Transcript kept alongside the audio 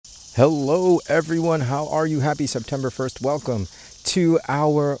Hello, everyone. How are you? Happy September 1st. Welcome to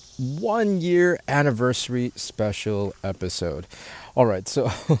our 1 year anniversary special episode. All right, so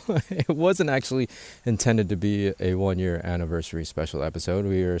it wasn't actually intended to be a 1 year anniversary special episode.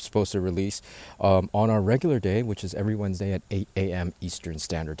 We are supposed to release on our regular day, which is every Wednesday at 8 a.m. Eastern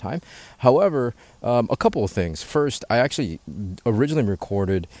Standard Time. However, a couple of things. First, I actually originally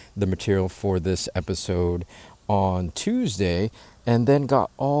recorded the material for this episode on Tuesday and then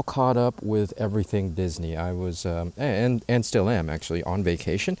got all caught up with everything Disney. I was and still am actually on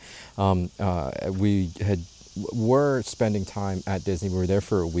vacation. We had were spending time at Disney. We were there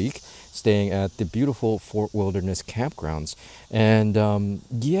for a week, staying at the beautiful Fort Wilderness campgrounds, and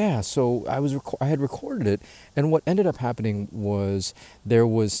yeah, so I had recorded it, and what ended up happening was there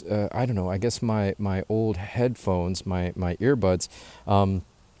was I don't know. I guess my old headphones, my earbuds.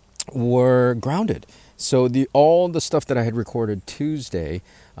 Were grounded. So the all the stuff that I had recorded Tuesday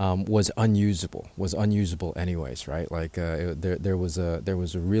was unusable. Was unusable anyways, right? Like there was a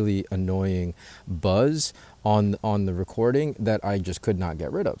really annoying buzz on the recording that I just could not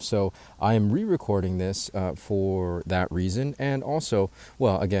get rid of. So I am re-recording this for that reason, and also,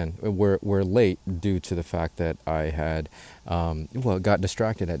 well, again, we're late due to the fact that I had got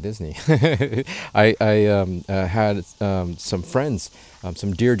distracted at Disney. I had some friends,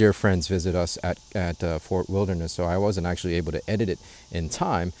 some dear friends, visit us at Fort Wilderness, so I wasn't actually able to edit it in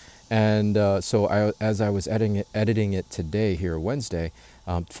time. And as I was editing it today here Wednesday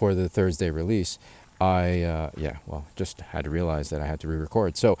for the Thursday release, just had to realize that I had to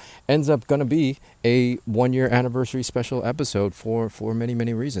re-record. So ends up gonna be a 1 year anniversary special episode for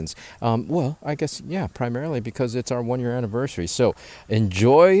many reasons. I guess primarily because it's our 1 year anniversary. So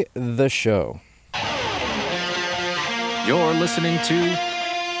enjoy the show. You're listening to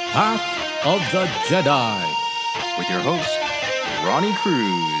Path of the Jedi with your host, Ronnie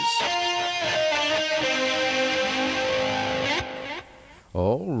Cruz.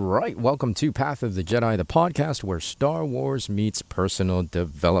 All right, welcome to Path of the Jedi, the podcast where Star Wars meets personal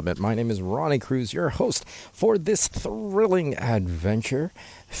development. My name is Ronnie Cruz, your host for this thrilling adventure.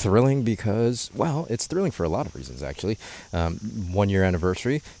 Thrilling because, well, it's thrilling for a lot of reasons, actually. 1 year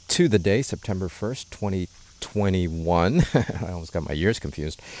anniversary to the day, September 1st, 2021. I almost got my years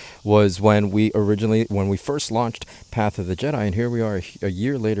confused. Was when we first launched Path of the Jedi, and here we are a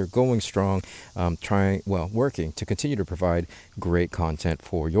year later, going strong, working to continue to provide great content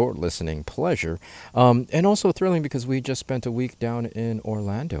for your listening pleasure, and also thrilling because we just spent a week down in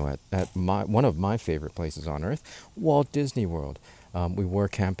Orlando at one of my favorite places on earth, Walt Disney World. We were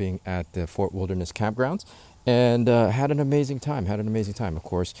camping at the Fort Wilderness campgrounds and had an amazing time. Of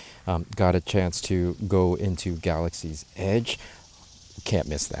course, got a chance to go into Galaxy's Edge. Can't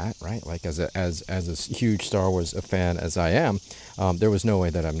miss that, right? Like as a huge Star Wars fan as I am, there was no way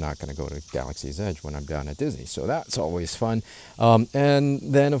that I'm not going to go to Galaxy's Edge when I'm down at Disney. So that's always fun. And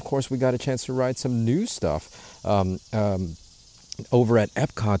then, of course, we got a chance to ride some new stuff. Over at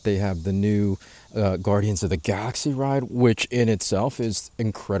Epcot, they have the new Guardians of the Galaxy ride, which in itself is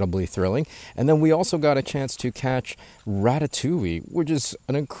incredibly thrilling. And then we also got a chance to catch Ratatouille, which is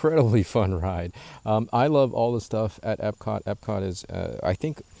an incredibly fun ride. I love all the stuff at Epcot. Epcot is, I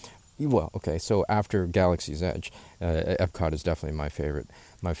think, so after Galaxy's Edge, Epcot is definitely my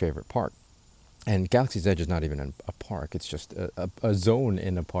favorite park. And Galaxy's Edge is not even a park. It's just a zone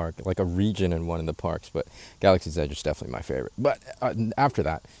in a park, like a region in one of the parks. But Galaxy's Edge is definitely my favorite. But after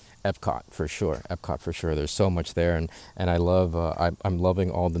that, Epcot for sure. There's so much there, and I love. I'm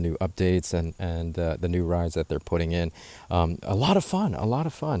loving all the new updates and the new rides that they're putting in. A lot of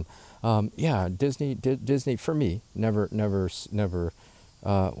fun. Disney for me never. What's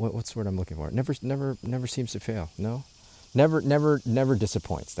the word I'm looking for? Never seems to fail. No. Never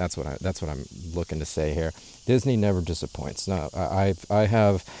disappoints. That's what I'm looking to say here. Disney never disappoints. No, I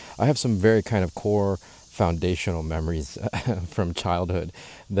have some very kind of core foundational memories from childhood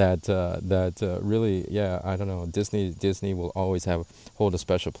that really, I don't know. Disney will always hold a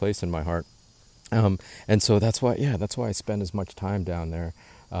special place in my heart. And so that's why I spend as much time down there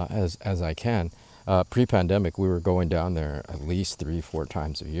as I can. Pre-pandemic, we were going down there at least 3-4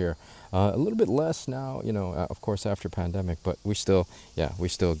 times a year. A little bit less now, of course, after pandemic, but we still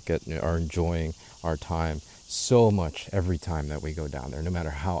are enjoying our time so much every time that we go down there, no matter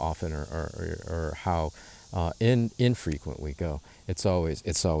how often or how infrequent we go. It's always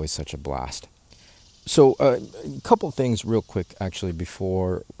such a blast. So a couple things real quick, actually,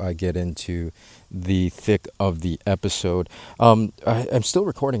 before I get into the thick of the episode. I'm still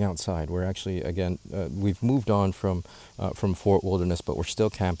recording outside. We're actually, again, we've moved on from Fort Wilderness, but we're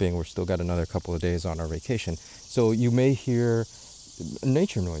still camping. We're still got another couple of days on our vacation. So you may hear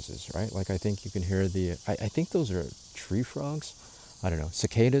nature noises, right? Like I think you can hear I think those are tree frogs. I don't know,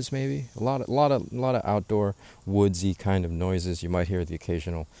 cicadas maybe. A lot of outdoor woodsy kind of noises. You might hear the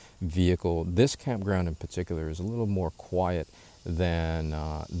occasional vehicle. This campground in particular is a little more quiet than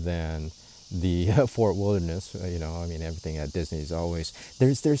the Fort Wilderness. I mean, everything at Disney is always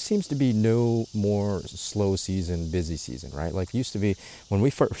there seems to be no more slow season, busy season, right? Like it used to be when we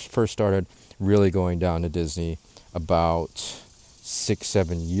first started really going down to Disney about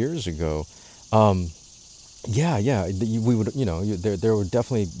 6-7 years ago. Yeah, we would, there were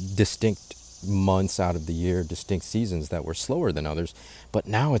definitely distinct months out of the year, distinct seasons that were slower than others, but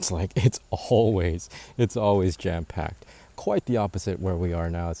now it's like it's always jam packed. Quite the opposite where we are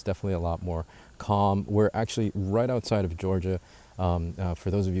now. It's definitely a lot more calm. We're actually right outside of Georgia.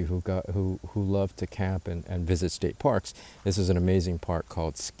 For those of you who love to camp and visit state parks, this is an amazing park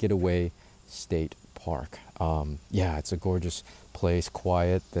called Skidaway State Park. Yeah, it's a gorgeous place,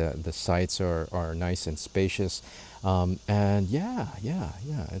 quiet. The sites are nice and spacious, and yeah.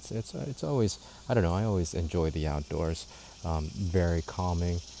 It's always, I don't know. I always enjoy the outdoors. Very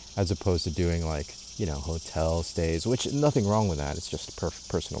calming, as opposed to doing like hotel stays, which nothing wrong with that. It's just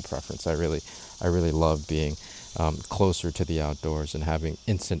personal preference. I really love being closer to the outdoors and having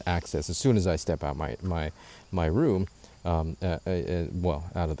instant access as soon as I step out my room, out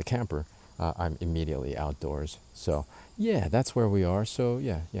of the camper. I'm immediately outdoors. So yeah, that's where we are. So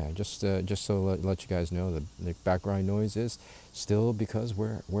yeah. Just so let you guys know, the background noise is still because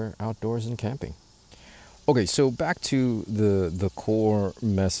we're outdoors and camping. Okay, so back to the core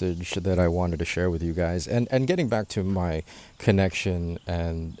message that I wanted to share with you guys, and getting back to my connection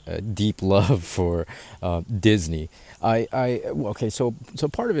and deep love for Disney. Okay, so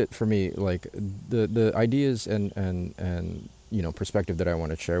part of it for me, like the ideas and perspective that I want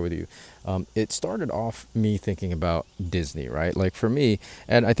to share with you, it started off me thinking about Disney, right? Like for me,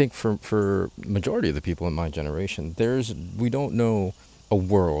 and I think for majority of the people in my generation, we don't know a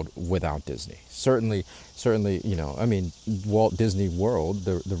world without Disney. Certainly, I mean, Walt Disney World,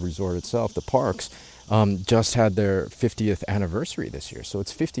 the resort itself, the parks, just had their 50th anniversary this year. So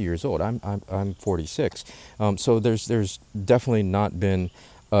it's 50 years old. I'm 46. So there's definitely not been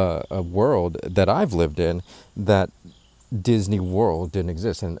a world that I've lived in that Disney World didn't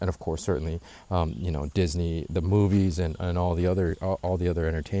exist, and of course certainly Disney, the movies and all the other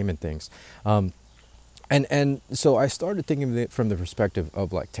entertainment things. And so I started thinking of it from the perspective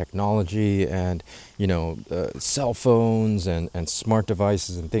of like technology and cell phones and smart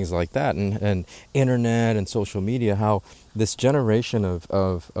devices and things like that, and internet and social media. How this generation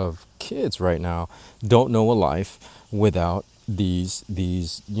of kids right now don't know a life without these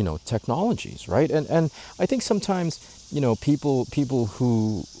technologies, right? And I think sometimes people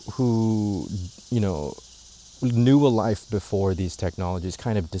who knew a life before these technologies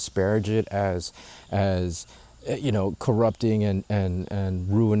kind of disparage it as corrupting and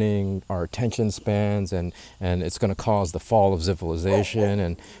ruining our attention spans, and it's going to cause the fall of civilization,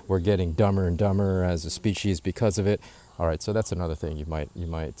 and we're getting dumber and dumber as a species because of it. All right, so that's another thing you might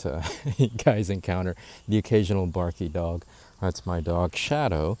you guys encounter, the occasional barky dog. That's my dog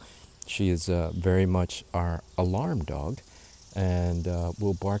Shadow. She is very much our alarm dog, and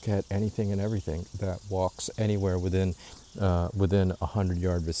will bark at anything and everything that walks anywhere within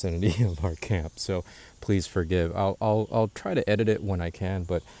 100-yard vicinity of our camp. So please forgive. I'll try to edit it when I can,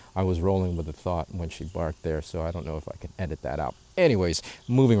 but I was rolling with the thought when she barked there, so I don't know if I can edit that out. Anyways,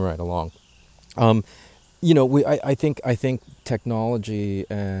 moving right along. I think technology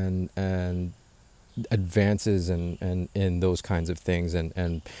and advances and in those kinds of things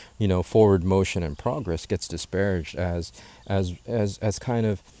and forward motion and progress gets disparaged as kind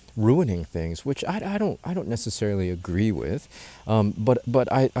of ruining things, which I don't necessarily agree with, but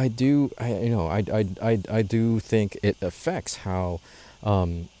I do think it affects how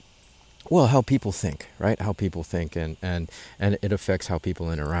how people think, right? How people think, and it affects how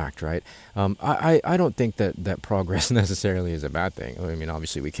people interact, right? I don't think that progress necessarily is a bad thing. I mean,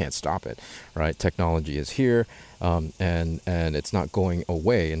 obviously we can't stop it, right? Technology is here, and it's not going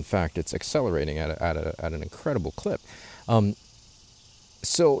away. In fact, it's accelerating at an incredible clip.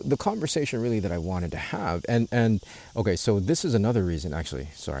 So the conversation really that I wanted to have, and okay, so this is another reason, actually,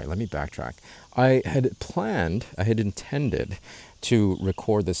 sorry, let me backtrack. I had intended to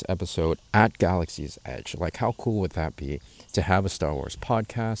record this episode at Galaxy's Edge. Like, how cool would that be to have a Star Wars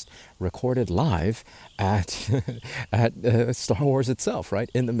podcast recorded live at at Star Wars itself, right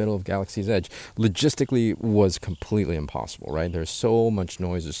in the middle of Galaxy's Edge? Logistically, was completely impossible, right? There's so much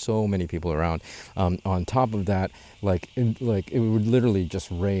noise, there's so many people around. On top of that, like it would literally just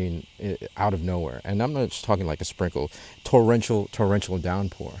rain out of nowhere, and I'm not just talking like a sprinkle, torrential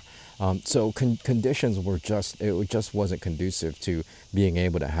downpour. So conditions were it just wasn't conducive to being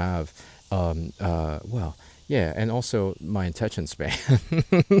able to have, yeah, and also my attention span,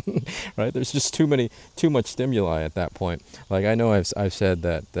 right? There's just too much stimuli at that point. Like, I know I've said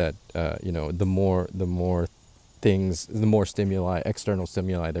that the more stimuli, external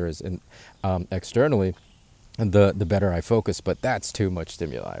stimuli there is externally, the better I focus, but that's too much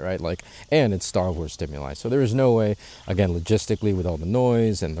stimuli, right? Like, and it's Star Wars stimuli. So there is no way, again, logistically, with all the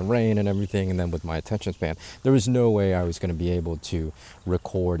noise and the rain and everything, and then with my attention span, there was no way I was going to be able to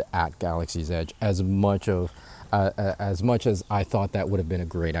record at Galaxy's Edge as much as I thought that would have been a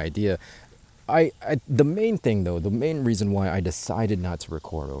great idea. The main reason why I decided not to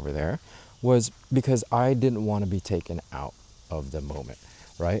record over there was because I didn't want to be taken out of the moment.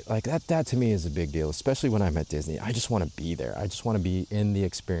 Right? Like that to me is a big deal, especially when I'm at Disney. I just want to be there. I just want to be in the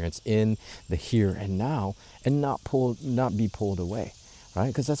experience, in the here and now, and not be pulled away, right?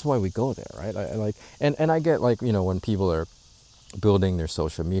 Because that's why we go there, right? I get, like, when people are building their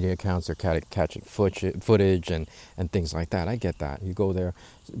social media accounts, they're catching footage and things like that. I get that. You go there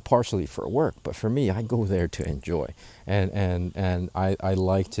partially for work, but for me, I go there to enjoy. And I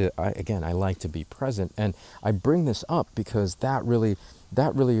like to be present. And I bring this up because that really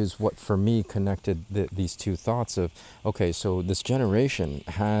is what, for me, connected these two thoughts of, okay, so this generation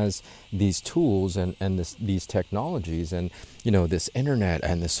has these tools and these technologies and, this internet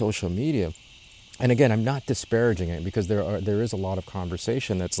and the social media. And again, I'm not disparaging it, because there is a lot of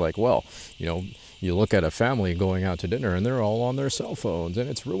conversation that's like, well, you look at a family going out to dinner and they're all on their cell phones and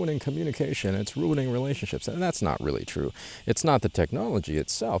it's ruining communication, it's ruining relationships. And that's not really true. It's not the technology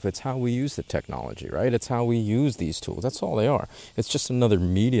itself, it's how we use the technology, right? It's how we use these tools. That's all they are. It's just another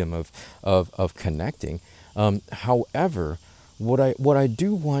medium of connecting. However, what I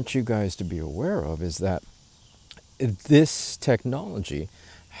do want you guys to be aware of is that this technology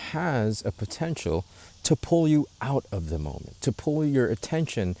has a potential to pull you out of the moment, to pull your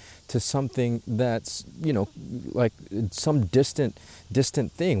attention to something that's, like some distant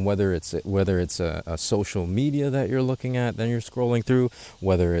thing, whether it's a social media that you're looking at, then you're scrolling through,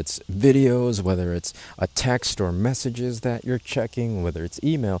 whether it's videos, whether it's a text or messages that you're checking, whether it's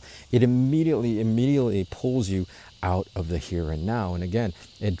email. It immediately pulls you out of the here and now. And again,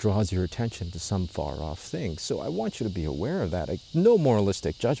 it draws your attention to some far off thing. So I want you to be aware of that. No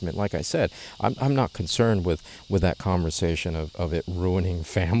moralistic judgment. Like I said, I'm not concerned with that conversation of it ruining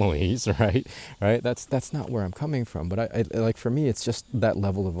families, right? That's not where I'm coming from. But I like, for me, it's just that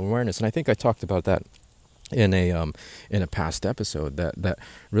level of awareness. And I think I talked about that in a past episode, that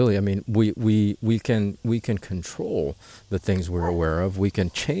really, I mean, we can control the things we're aware of. We can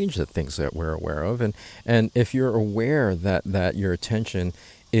change the things that we're aware of, and if you're aware that your attention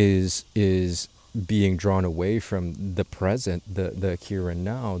is being drawn away from the present, the here and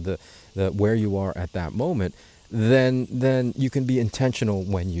now, the where you are at that moment, then you can be intentional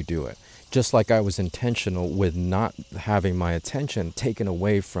when you do it. Just like I was intentional with not having my attention taken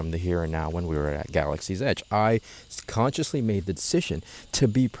away from the here and now when we were at Galaxy's Edge. I consciously made the decision to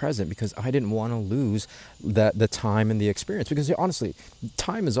be present because I didn't want to lose the time and the experience. Because honestly,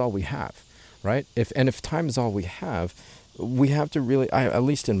 time is all we have, right? If time is all we have to really, at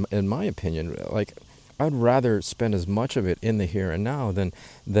least in my opinion, like, I'd rather spend as much of it in the here and now than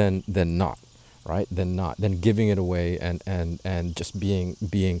not. Right? Than giving it away and just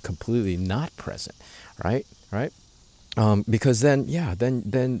being completely not present, right? Because then there's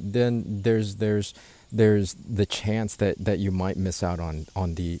the chance that you might miss out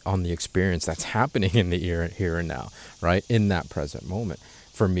on the experience that's happening in the here and now, right? In that present moment.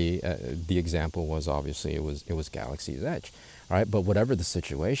 For me, the example was obviously it was Galaxy's Edge, right? But whatever the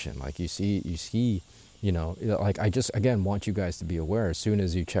situation, like you see. Like, I just, again, want you guys to be aware. As soon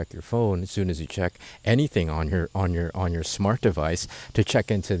as you check your phone, as soon as you check anything on your smart device to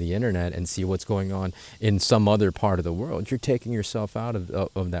check into the internet and see what's going on in some other part of the world, you're taking yourself out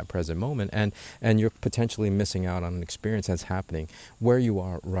of that present moment, and you're potentially missing out on an experience that's happening where you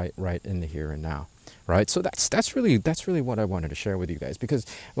are right in the here and now. Right. So that's really what I wanted to share with you guys, because,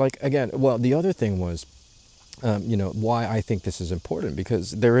 like, again, well, the other thing was, why I think this is important,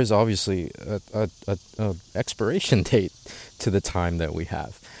 because there is obviously a expiration date to the time that we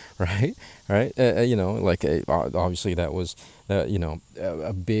have, right? Right? Obviously that was,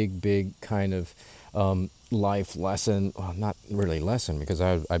 a big kind of life lesson. Well, not really lesson, because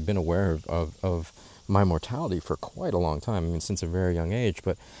I've been aware of my mortality for quite a long time. I mean, since a very young age.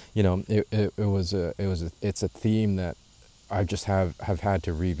 But it's a theme that I just have had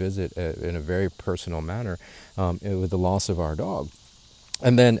to revisit in a very personal manner, with the loss of our dog.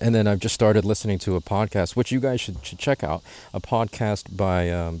 And then I've just started listening to a podcast, which you guys should check out, a podcast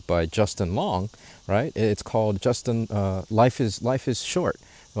by Justin Long, right? It's called Life is Short,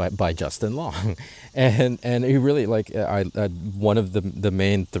 by Justin Long, and he really, I one of the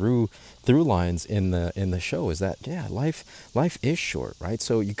main through lines in the show is that, yeah, life is short, right?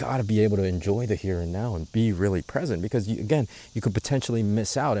 So you got to be able to enjoy the here and now and be really present, because you could potentially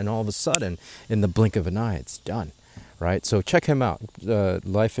miss out, and all of a sudden, in the blink of an eye, it's done. Right, so check him out.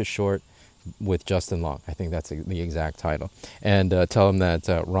 Life is Short with Justin Long. I think that's the exact title. And tell him that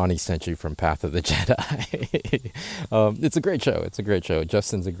Ronnie sent you from Path of the Jedi. It's a great show.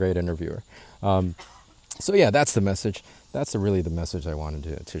 Justin's a great interviewer. So yeah, that's the message. That's really the message I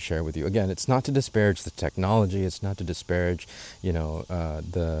wanted to share with you. Again, it's not to disparage the technology. It's not to disparage,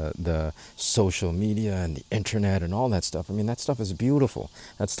 the social media and the internet and all that stuff. I mean, that stuff is beautiful.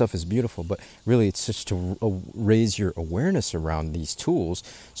 But really, it's just to raise your awareness around these tools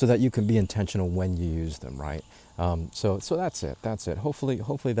so that you can be intentional when you use them, right? So that's it.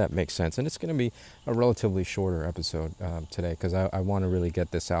 Hopefully that makes sense. And it's going to be a relatively shorter episode today, because I want to really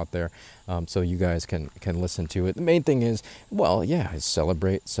get this out there, so you guys can listen to it. The main thing is,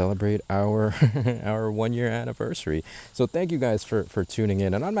 celebrate our our 1 year anniversary. So thank you guys for tuning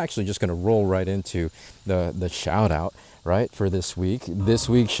in. And I'm actually just going to roll right into the shout out. Right, for this week. This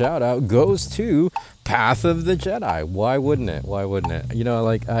week's shout out goes to Path of the Jedi. Why wouldn't it?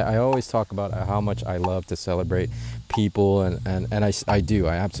 I always talk about how much I love to celebrate people, and I do.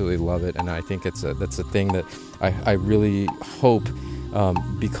 I absolutely love it, and I think that's a thing that I really hope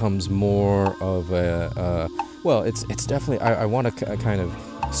becomes more of it's definitely, I want to kind of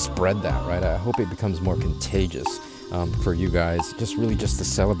spread that, right? I hope it becomes more contagious. For you guys, just to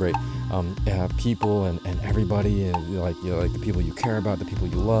celebrate people and everybody, and like the people you care about, the people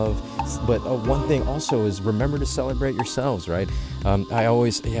you love. But one thing also is, remember to celebrate yourselves, right? I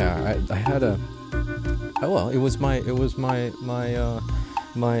always, I had it was my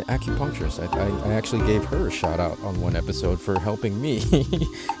acupuncturist. I actually gave her a shout out on one episode for helping me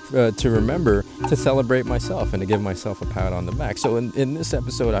to remember to celebrate myself and to give myself a pat on the back. So in this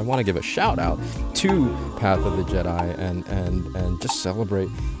episode, I want to give a shout out to Path of the Jedi and just celebrate.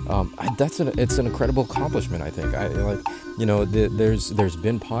 It's an incredible accomplishment, I think. There's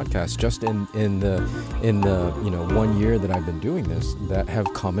been podcasts just in the 1 year that I've been doing this that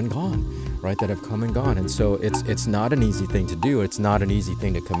have come and gone. Right, that have come and gone, and so it's not an easy thing to do. It's not an easy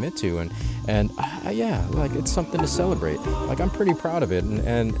thing to commit to, and it's something to celebrate. I'm pretty proud of it,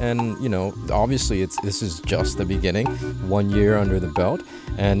 and obviously this is just the beginning. 1 year under the belt,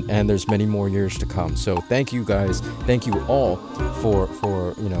 and there's many more years to come. So thank you guys, thank you all for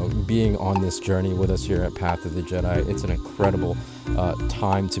being on this journey with us here at Path of the Jedi. It's an incredible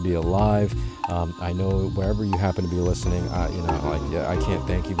time to be alive. I know wherever you happen to be listening, I can't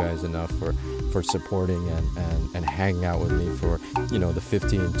thank you guys enough for supporting and hanging out with me for, the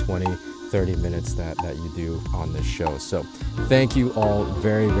 15, 20, 30 minutes that you do on this show. So thank you all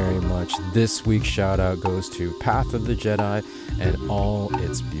very, very much. This week's shout out goes to Path of the Jedi and all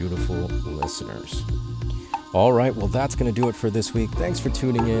its beautiful listeners. All right, well, that's going to do it for this week. Thanks for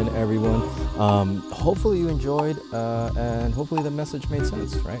tuning in, everyone. Hopefully you enjoyed, and hopefully the message made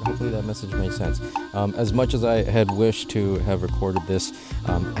sense, right? Hopefully that message made sense. As much as I had wished to have recorded this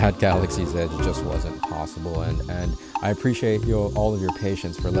at Galaxy's Edge, it just wasn't possible. And I appreciate all of your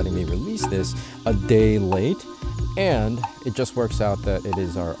patience for letting me release this a day late. And it just works out that it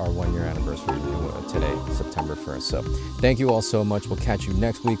is our 1 year anniversary today, September 1st. So thank you all so much. We'll catch you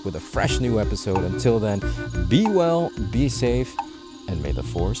next week with a fresh new episode. Until then, be well, be safe, and may the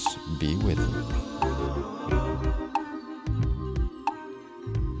Force be with you.